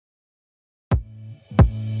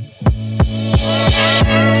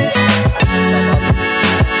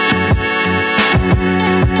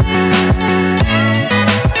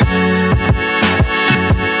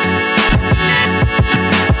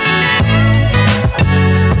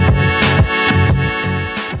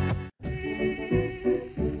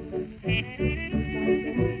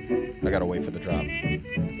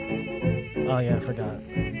yeah, I forgot.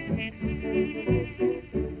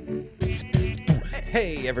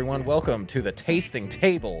 Hey everyone, welcome to the Tasting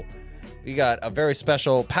Table. We got a very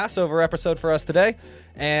special Passover episode for us today,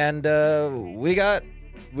 and we're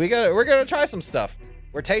gonna try some stuff.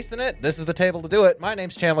 We're tasting it. This is the table to do it. My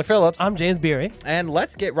name's Chandler Phillips. I'm James Beery. And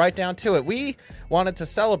let's get right down to it. We wanted to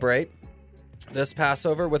celebrate this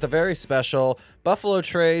Passover with a very special Buffalo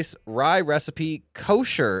Trace Rye Recipe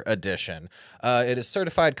Kosher edition. It is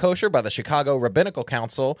certified kosher by the Chicago Rabbinical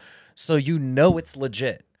Council, so you know it's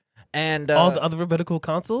legit. And All the other rabbinical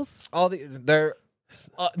councils? They're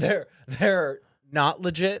not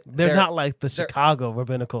legit. They're not like the Chicago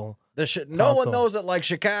rabbinical. No one knows it like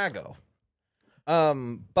Chicago.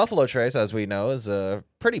 Buffalo Trace, as we know, is a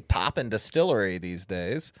pretty poppin' distillery these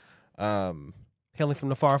days. Hailing from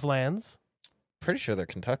the far lands. Pretty sure they're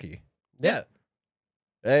Kentucky. Yeah.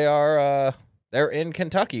 They are they're in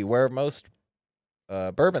Kentucky where most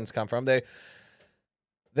bourbons come from.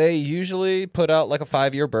 They usually put out like a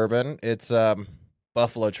 5-year bourbon. It's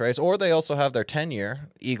Buffalo Trace, or they also have their 10-year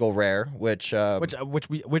Eagle Rare, which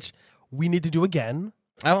we need to do again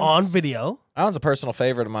on video. That one's a personal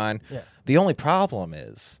favorite of mine. Yeah. The only problem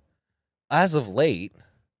is, as of late,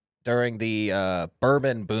 during the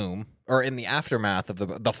bourbon boom, or in the aftermath of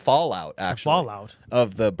the fallout,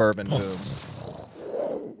 of the bourbon boom,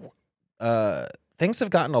 things have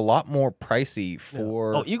gotten a lot more pricey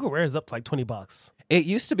for. Oh, Eagle Rare is up to like $20. It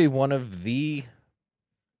used to be one of the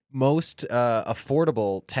most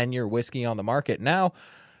affordable 10-year whiskey on the market. Now,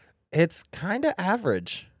 it's kind of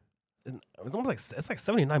average. It's almost like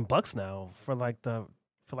 $79 now for the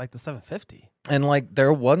 750. And like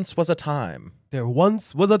there once was a time. There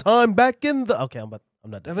once was a time back in the. Okay, I'm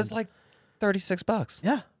not. It was like $36.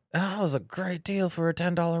 Yeah, that was a great deal for a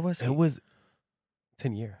 $10 whiskey. It was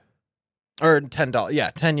 10-year. Or $10, yeah,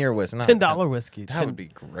 10-year whiskey. $10 whiskey. That would be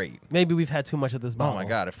great. Maybe we've had too much of this bottle. Oh my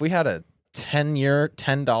God, if we had a 10-year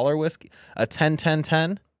 $10 whiskey, a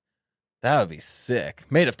 10-10-10, that would be sick.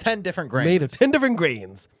 Made of 10 different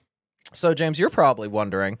grains. So James, you're probably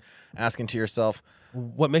wondering, asking to yourself,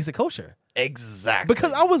 what makes it kosher? Exactly.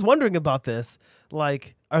 Because I was wondering about this.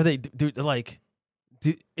 Like, are they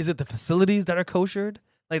is it the facilities that are koshered?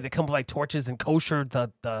 Like they come with like torches and kosher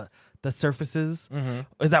the surfaces.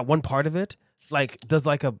 Mm-hmm. Is that one part of it? Like, does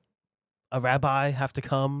like a rabbi have to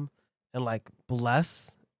come and like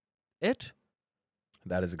bless it?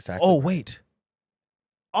 That is exactly. Oh, wait.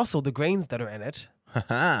 Also, the grains that are in it.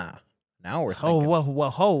 Now we're thinking.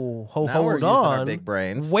 Hold on. Our big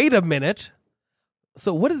brains. Wait a minute.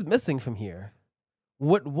 So what is missing from here?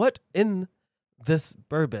 What in this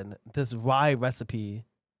bourbon, this rye recipe,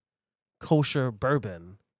 kosher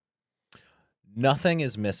bourbon? Nothing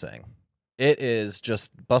is missing. It is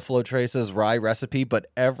just Buffalo Trace's rye recipe, but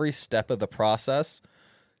every step of the process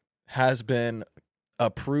has been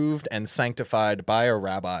approved and sanctified by a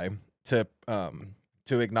rabbi to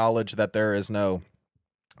acknowledge that there is no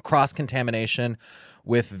cross-contamination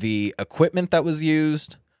with the equipment that was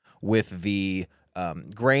used, with the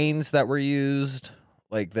grains that were used.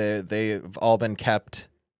 Like they've all been kept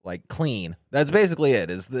like clean. That's basically it.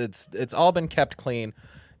 It's all been kept clean.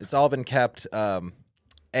 It's all been kept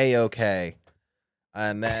A-OK.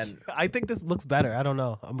 And then I think this looks better. I don't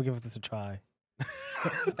know. I'm gonna give this a try.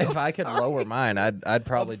 If I could lower mine, I'd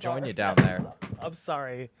probably join you down there. I'm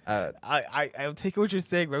sorry. I'm taking what you're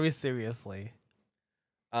saying very seriously.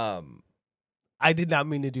 I did not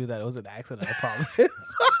mean to do that. It was an accident. I promise.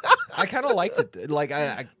 I kind of liked it. Like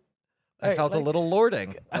I felt a little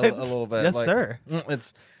lording a little bit. Yes, like, sir.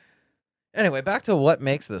 Anyway, back to what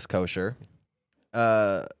makes this kosher.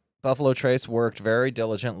 Buffalo Trace worked very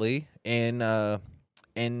diligently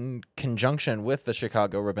in conjunction with the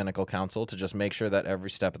Chicago Rabbinical Council to just make sure that every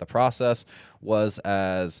step of the process was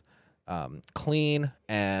as clean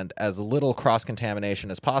and as little cross-contamination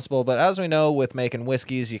as possible. But as we know, with making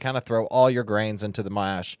whiskeys, you kind of throw all your grains into the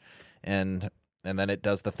mash, and then it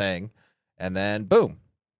does the thing. And then, boom,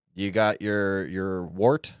 you got your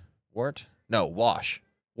wash. The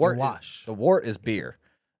wort is beer.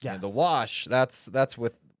 Yes. And the wash, that's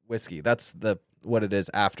with whiskey. That's what it is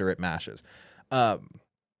after it mashes. But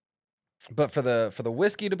for the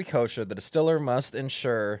whiskey to be kosher, the distiller must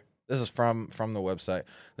ensure. This is from the website.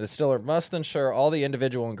 The distiller must ensure all the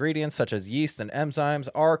individual ingredients, such as yeast and enzymes,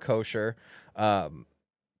 are kosher.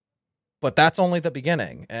 But that's only the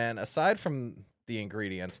beginning. And aside from the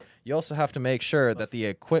ingredients, you also have to make sure that the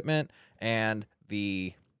equipment and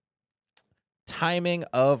the timing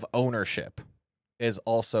of ownership is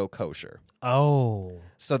also kosher. Oh.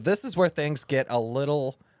 So this is where things get a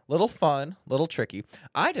little fun, little tricky.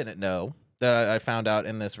 I didn't know that I found out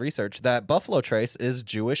in this research that Buffalo Trace is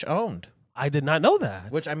Jewish owned. I did not know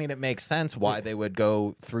that. Which, I mean, it makes sense why they would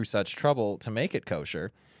go through such trouble to make it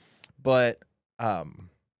kosher. But,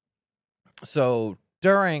 so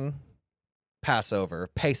during Passover,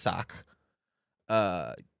 Pesach,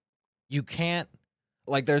 you can't,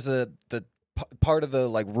 like, there's part of the,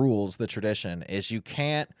 like, rules, the tradition is you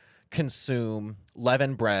can't consume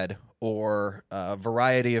leavened bread or a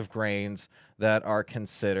variety of grains that are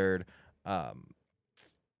considered,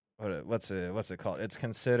 what's it called? It's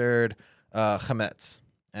considered chametz,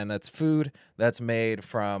 and that's food that's made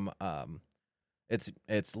from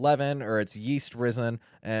it's leaven or it's yeast risen,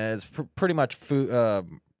 and it's pretty much food,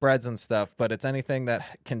 breads and stuff. But it's anything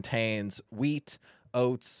that contains wheat,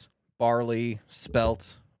 oats, barley,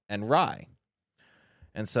 spelt, and rye.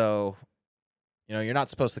 And so, you're not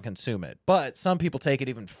supposed to consume it. But some people take it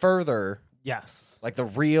even further. Yes. Like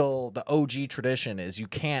the OG tradition is you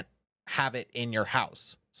can't have it in your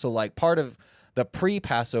house. So like part of the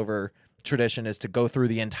pre-Passover tradition is to go through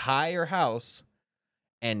the entire house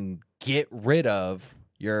and get rid of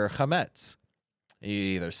your chametz. You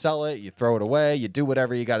either sell it, you throw it away, you do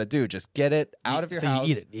whatever you got to do. Just get it out of your house.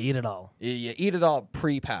 You eat it all. You eat it all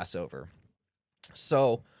pre-Passover.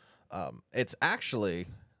 So it's actually,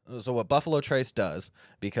 so what Buffalo Trace does,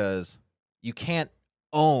 because you can't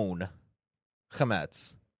own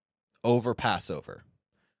chametz over Passover,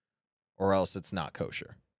 or else it's not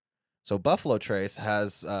kosher. So Buffalo Trace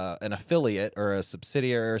has an affiliate or a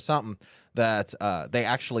subsidiary or something that they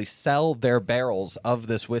actually sell their barrels of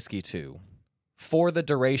this whiskey to for the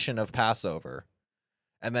duration of Passover,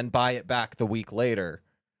 and then buy it back the week later,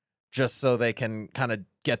 just so they can kind of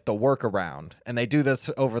get the workaround. And they do this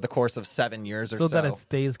over the course of 7 years or so. So that it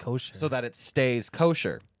stays kosher. So that it stays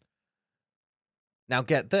kosher. Now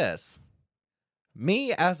get this.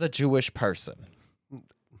 Me as a Jewish person.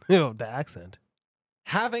 The accent.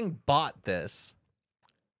 Having bought this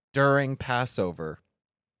during Passover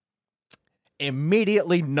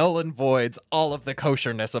immediately null and voids all of the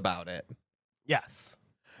kosherness about it. Yes.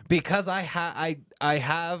 Because I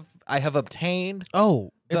have obtained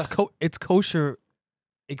it's kosher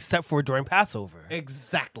except for during Passover.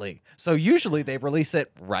 Exactly. So usually they release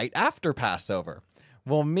it right after Passover.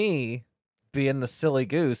 Well, me being the silly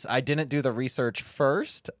goose, I didn't do the research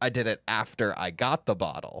first. I did it after I got the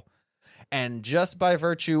bottle. And just by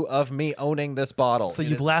virtue of me owning this bottle. So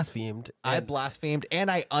you blasphemed. I blasphemed and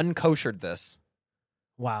I unkoshered this.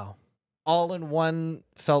 Wow. All in one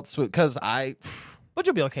felt swoop. Because But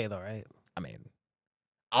you'll be okay though, right? I mean,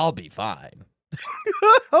 I'll be fine.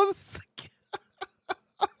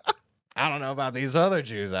 I don't know about these other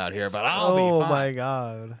Jews out here, but I'll be fine. Oh my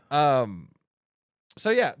God.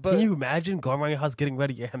 So yeah, but can you imagine going around your house getting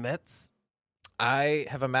ready your chametz? I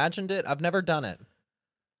have imagined it. I've never done it.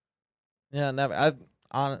 Yeah, never. I've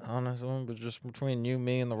honestly, but just between you,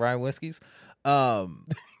 me, and the rye whiskeys,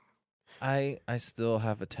 I still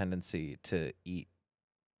have a tendency to eat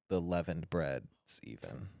the leavened breads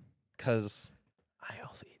even, because I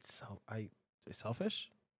also eat shellfish.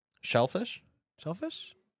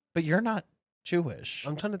 Shellfish? But you're not Jewish.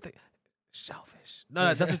 I'm trying to think. Shellfish.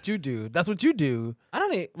 No, that's what you do. That's what you do. I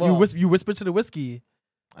don't eat. Well, you whisper to the whiskey.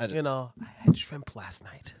 I had shrimp last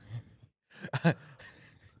night.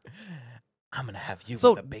 I'm gonna have you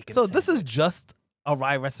with a bacon. So this is just a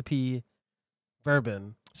rye recipe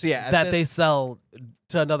bourbon. So yeah, that they sell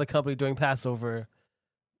to another company during Passover,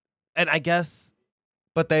 and I guess.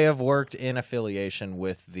 But they have worked in affiliation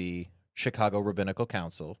with the Chicago Rabbinical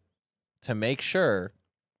Council to make sure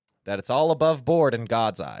that it's all above board in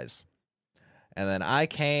God's eyes. And then I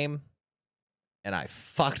came and I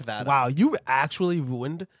fucked that up. Wow, you actually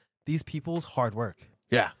ruined these people's hard work.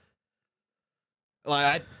 Yeah.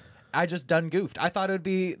 Like I just done goofed. I thought it would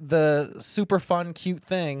be the super fun, cute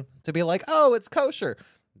thing to be like, oh, it's kosher.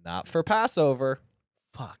 Not for Passover.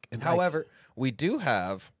 Fuck. And however, we do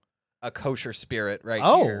have a kosher spirit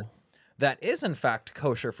here that is in fact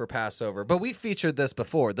kosher for Passover. But we featured this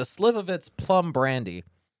before. The Slivovitz Plum Brandy.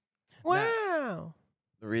 Wow. Now,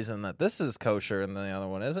 the reason that this is kosher and the other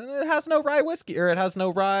one isn't, it has no rye whiskey, or it has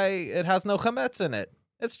no chametz in it.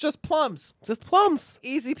 It's just plums. Just plums.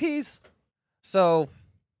 Easy peas. So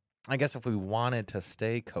I guess if we wanted to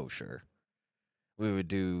stay kosher, we would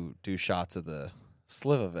do shots of the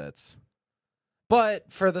Slivovitz.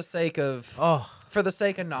 But for the sake of novelty. For the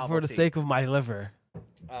sake of my liver.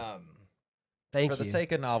 For the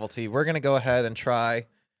sake of novelty, we're gonna go ahead and try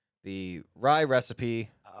the rye recipe.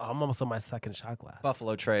 I'm almost on my second shot glass.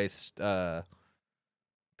 Buffalo Trace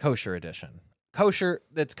kosher edition. Kosher,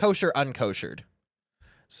 it's kosher unkoshered.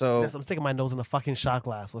 So yes, I'm sticking my nose in a fucking shot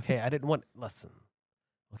glass. Okay, I didn't want. Listen.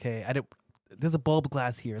 Okay, there's a bulb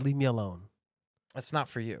glass here. Leave me alone. It's not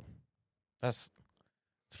for you. It's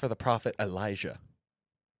for the prophet Elijah.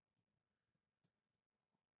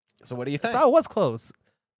 So what do you think? So I was close,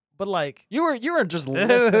 but like You were just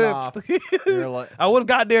listing off. You're like, I would have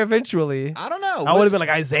gotten there eventually. I don't know. I would have been like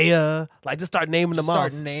Isaiah, like just start naming them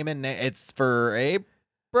start off. naming. It's for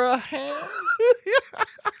Abraham.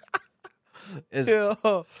 Yeah.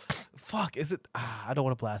 Fuck, is it? I don't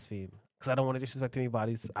want to blaspheme because I don't want to disrespect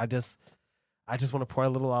anybody's. I just want to pour a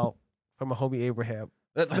little out from my homie Abraham.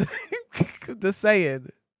 That's Just saying.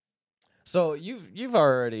 so you've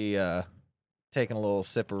already taken a little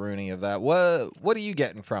sipperoonie of that. What are you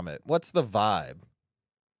getting from it? What's the vibe?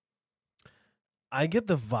 I get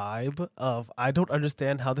the vibe of I don't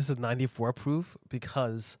understand how this is 94 proof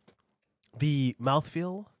because the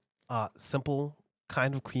mouthfeel, simple,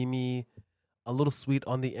 kind of creamy, a little sweet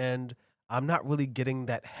on the end. I'm not really getting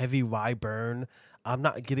that heavy rye burn. I'm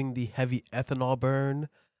not getting the heavy ethanol burn.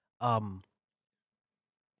 I'm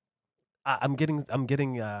getting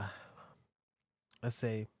let's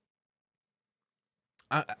say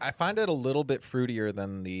I find it a little bit fruitier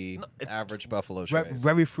than the average Buffalo Trace.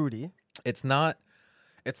 very fruity. It's not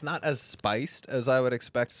as spiced as I would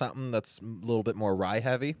expect something that's a little bit more rye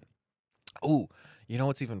heavy. Ooh, you know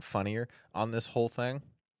what's even funnier on this whole thing?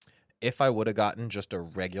 If I would have gotten just a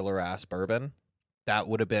regular ass bourbon, that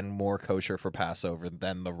would have been more kosher for Passover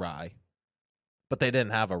than the rye. But they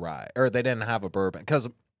didn't have a rye, or they didn't have a bourbon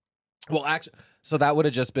actually, so that would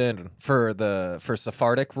have just been for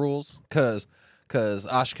Sephardic rules, because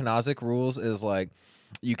Ashkenazic rules is like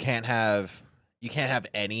you can't have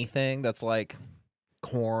anything that's like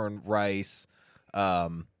corn, rice,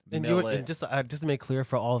 millet. And just to make clear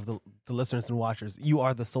for all of the listeners and watchers, you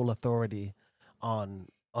are the sole authority on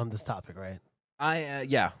this topic, right?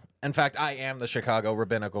 Yeah. In fact, I am the Chicago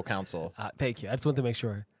Rabbinical Council. Thank you. I just wanted to make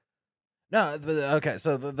sure. No, okay.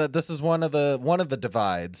 So this is one of the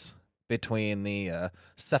divides between the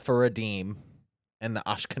Sephardim and the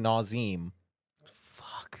Ashkenazim.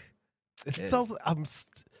 Fuck. It sounds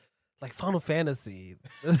like Final Fantasy.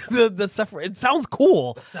 the Sepharad. It sounds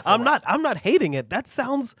cool. I'm not hating it. That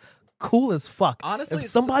sounds cool as fuck. Honestly, if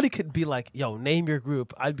somebody could be like, "Yo, name your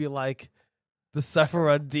group," I'd be like, the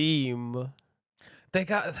Sephardim. They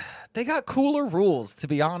got cooler rules, to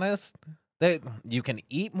be honest. You can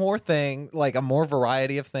eat more like a more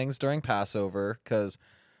variety of things during Passover, because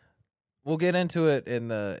we'll get into it in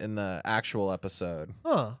the actual episode.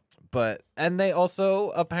 Huh. And they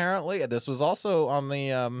also apparently, this was also on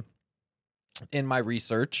the in my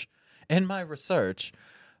research,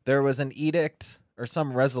 there was an edict or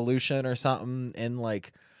some resolution or something in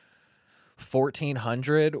like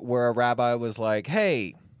 1400 where a rabbi was like,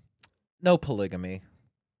 "Hey, no polygamy.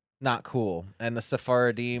 Not cool." And the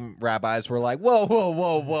Sephardim rabbis were like, "Whoa, whoa,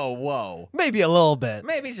 whoa, whoa, whoa. Maybe a little bit.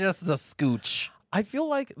 Maybe just the scooch." I feel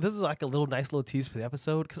like this is like a nice little tease for the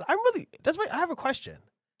episode because that's right. I have a question.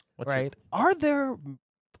 Right? Are there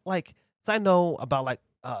like, so I know about like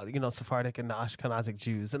Sephardic and the Ashkenazic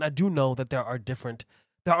Jews, and I do know that there are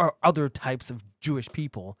other types of Jewish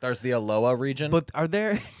people. There's the Aloha region, but are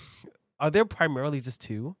there primarily just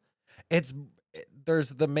two? There's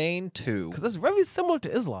the main two, because it's very similar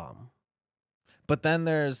to Islam. But then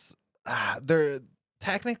there's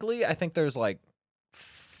technically I think there's like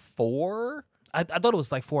 4. I thought it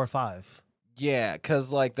was like 4 or 5. Yeah,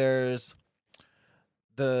 because like there's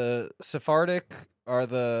the Sephardic are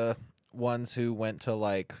the ones who went to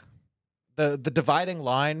like the dividing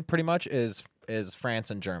line pretty much is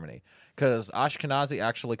France and Germany, because Ashkenazi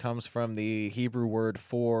actually comes from the Hebrew word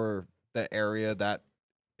for the area that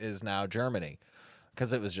is now Germany,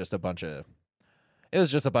 because it was just a bunch of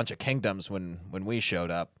kingdoms when we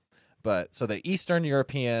showed up. But so the Eastern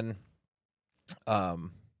European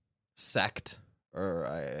sect, or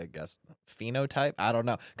I guess phenotype, I don't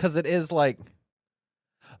know, because it is like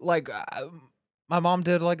my mom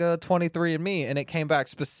did like a 23andMe and it came back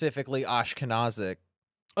specifically Ashkenazic.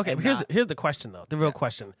 Okay, but here's the question though. The real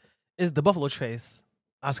question is: the Buffalo Trace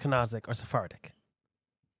Ashkenazic or Sephardic?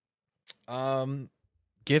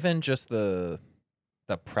 Given just the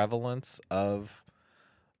prevalence of,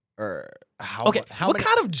 or how what many,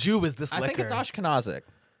 kind of Jew is this liquor? I think it's Ashkenazic.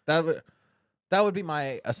 That would be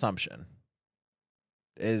my assumption.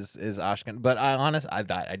 Is Ashken, but I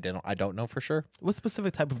don't know for sure. What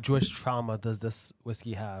specific type of Jewish trauma does this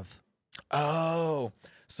whiskey have? Oh,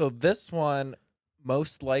 so this one,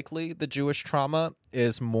 most likely the Jewish trauma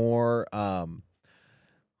is more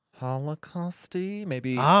Holocausty,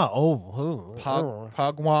 maybe.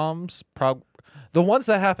 Pogroms, the ones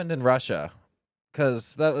that happened in Russia,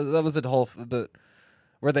 because that was a whole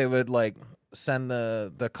where they would like send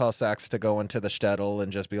the Cossacks to go into the shtetl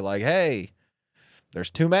and just be like, "Hey, there's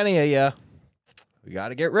too many of you. We got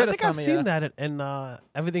to get rid I of think some I've of seen ya. that, and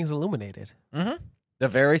everything's illuminated. Mm-hmm. The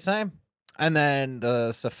very same. And then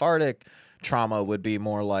the Sephardic trauma would be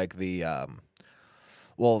more like the,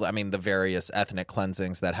 the various ethnic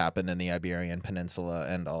cleansings that happened in the Iberian Peninsula,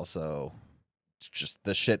 and also just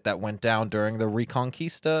the shit that went down during the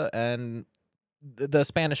Reconquista and the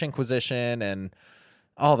Spanish Inquisition and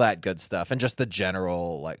all that good stuff, and just the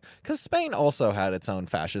general, like, because Spain also had its own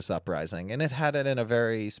fascist uprising, and it had it in a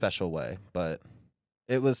very special way, but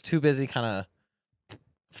it was too busy kind of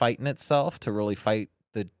fighting itself to really fight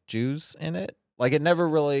the Jews in it. Like, it never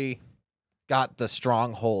really got the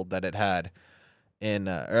strong hold that it had in,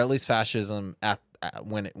 or at least fascism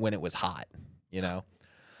when it was hot, you know.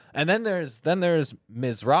 And then there's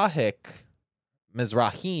Mizrahim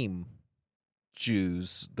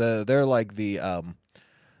Jews. They're like the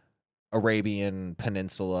Arabian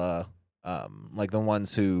Peninsula, like the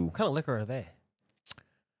ones who. What kind of liquor are they?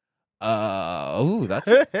 That's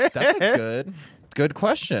a good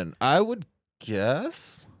question. I would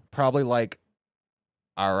guess probably like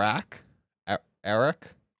Arak.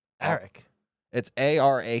 Arak. Arak. It's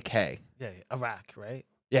Arak. Yeah, Iraq, right?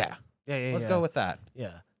 Yeah. Yeah. Let's go with that.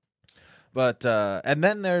 Yeah. But and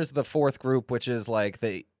then there's the fourth group, which is like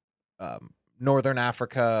the Northern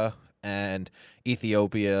Africa and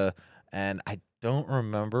Ethiopia, and I don't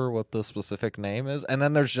remember what the specific name is. And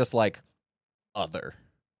then there's just like other,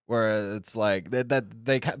 where it's like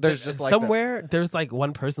there's just like somewhere there's like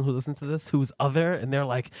one person who listens to this who's other, and they're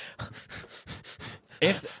like,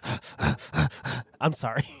 if I'm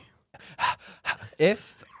sorry.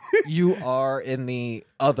 If you are in the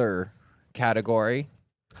other category,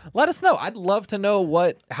 let us know. I'd love to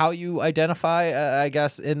know how you identify, I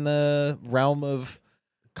guess, in the realm of...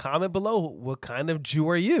 Comment below, what kind of Jew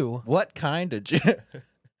are you? What kind of Jew?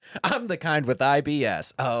 I'm the kind with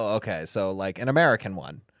IBS. Oh, okay. So, like, an American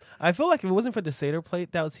one. I feel like if it wasn't for the Seder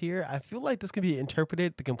plate that was here, I feel like this could be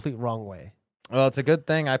interpreted the complete wrong way. Well, it's a good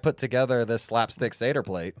thing I put together this slapstick Seder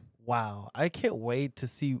plate. Wow, I can't wait to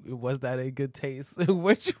see, was that a good taste?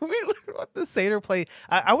 Which we learned about the Seder plate.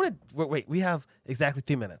 I want to wait. We have exactly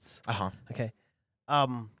 3 minutes. Okay.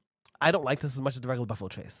 I don't like this as much as the regular Buffalo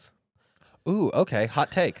Trace. Ooh, okay.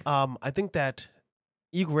 Hot take. I think that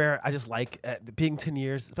Eagle Rare, I just like being 10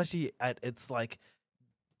 years, especially at its like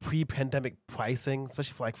pre-pandemic pricing,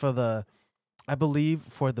 especially for the, I believe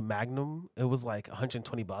for the Magnum, it was like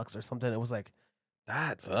 $120 or something. It was like.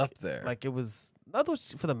 That's up there. Like it was not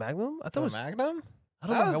for the Magnum. I thought it was Magnum. I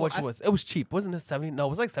don't remember how much it was. It was cheap, wasn't it? No, it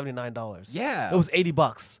was like $79. Yeah, it was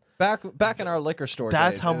 $80. Back in our liquor store.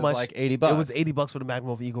 That's days, how it was much. Like $80. It was $80 for the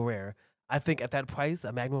Magnum of Eagle Rare. I think at that price,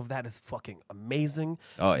 a Magnum of that is fucking amazing.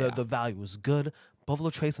 Oh yeah, the value was good.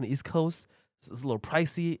 Buffalo Trace on the East Coast is a little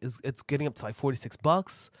pricey. It's getting up to like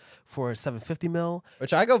 $46 for 750 mil.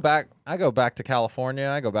 Which I go back to California.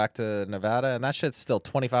 I go back to Nevada, and that shit's still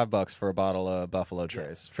 $25 for a bottle of Buffalo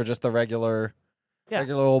Trace for just the regular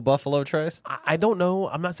old Buffalo Trace. I don't know.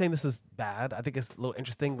 I'm not saying this is bad. I think it's a little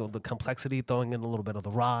interesting, the complexity, throwing in a little bit of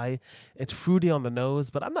the rye. It's fruity on the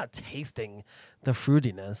nose, but I'm not tasting the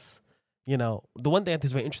fruitiness. You know, the one thing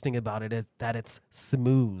that's very interesting about it is that it's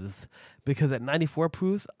smooth, because at 94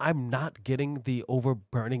 proof, I'm not getting the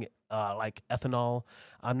overburning like ethanol.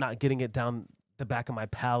 I'm not getting it down the back of my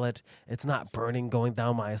palate. It's not burning going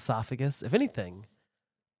down my esophagus. If anything,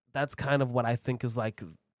 that's kind of what I think is like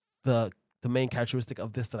the main characteristic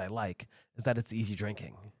of this that I like, is that it's easy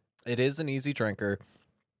drinking. It is an easy drinker.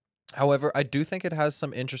 However, I do think it has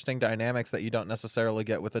some interesting dynamics that you don't necessarily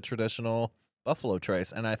get with a traditional Buffalo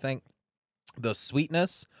Trace, and I think the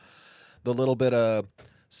sweetness, the little bit of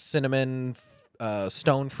cinnamon,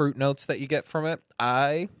 stone fruit notes that you get from it,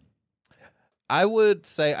 I would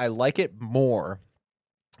say I like it more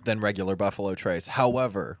than regular Buffalo Trace.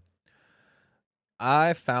 However,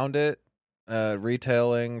 I found it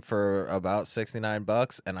retailing for about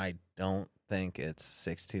 $69, and I don't think it's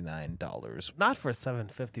 $69. Not for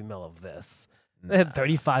 750 mil of this. They had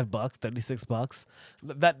 $35, $36.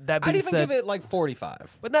 That being I'd even said, give it like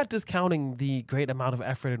 45. but not discounting the great amount of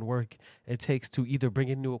effort and work it takes to either bring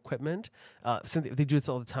in new equipment. Since if they do this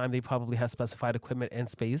all the time, they probably have specified equipment and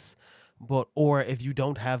space. Or if you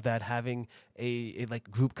don't have that, having a like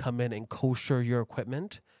group come in and kosher your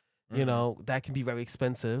equipment, you know, that can be very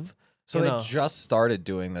expensive. So they just started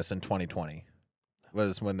doing this in 2020.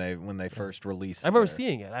 Was when they first released. I remember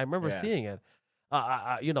seeing it.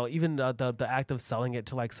 You know, even the act of selling it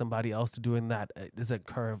to like somebody else to doing that is a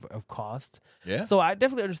curve of cost. Yeah. So I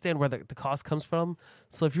definitely understand where the cost comes from.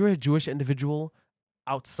 So if you're a Jewish individual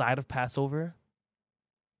outside of Passover,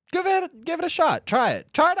 give it a shot. Try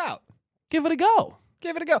it out. give it a go.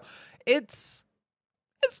 Give it a go. It's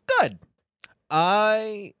good.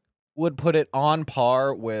 I would put it on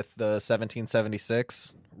par with the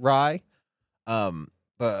 1776 rye.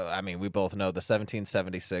 But I mean, we both know the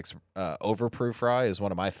 1776 overproof rye is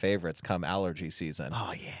one of my favorites come allergy season.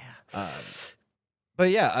 Oh yeah.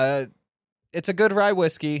 But yeah, it's a good rye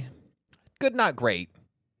whiskey. Good, not great,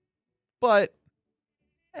 but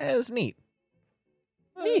it's neat.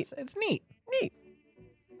 Neat. It's neat. Neat.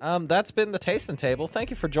 That's been the Tasting Table. Thank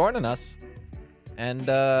you for joining us. And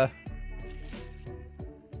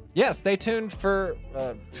yeah, stay tuned for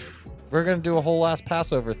we're gonna do a whole last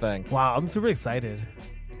Passover thing. Wow, I'm super excited.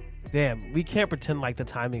 Damn, we can't pretend like the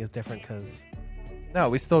timing is different because. No,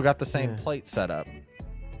 we still got the same plate set up.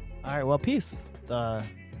 All right, well, peace. Go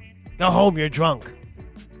home, you're drunk.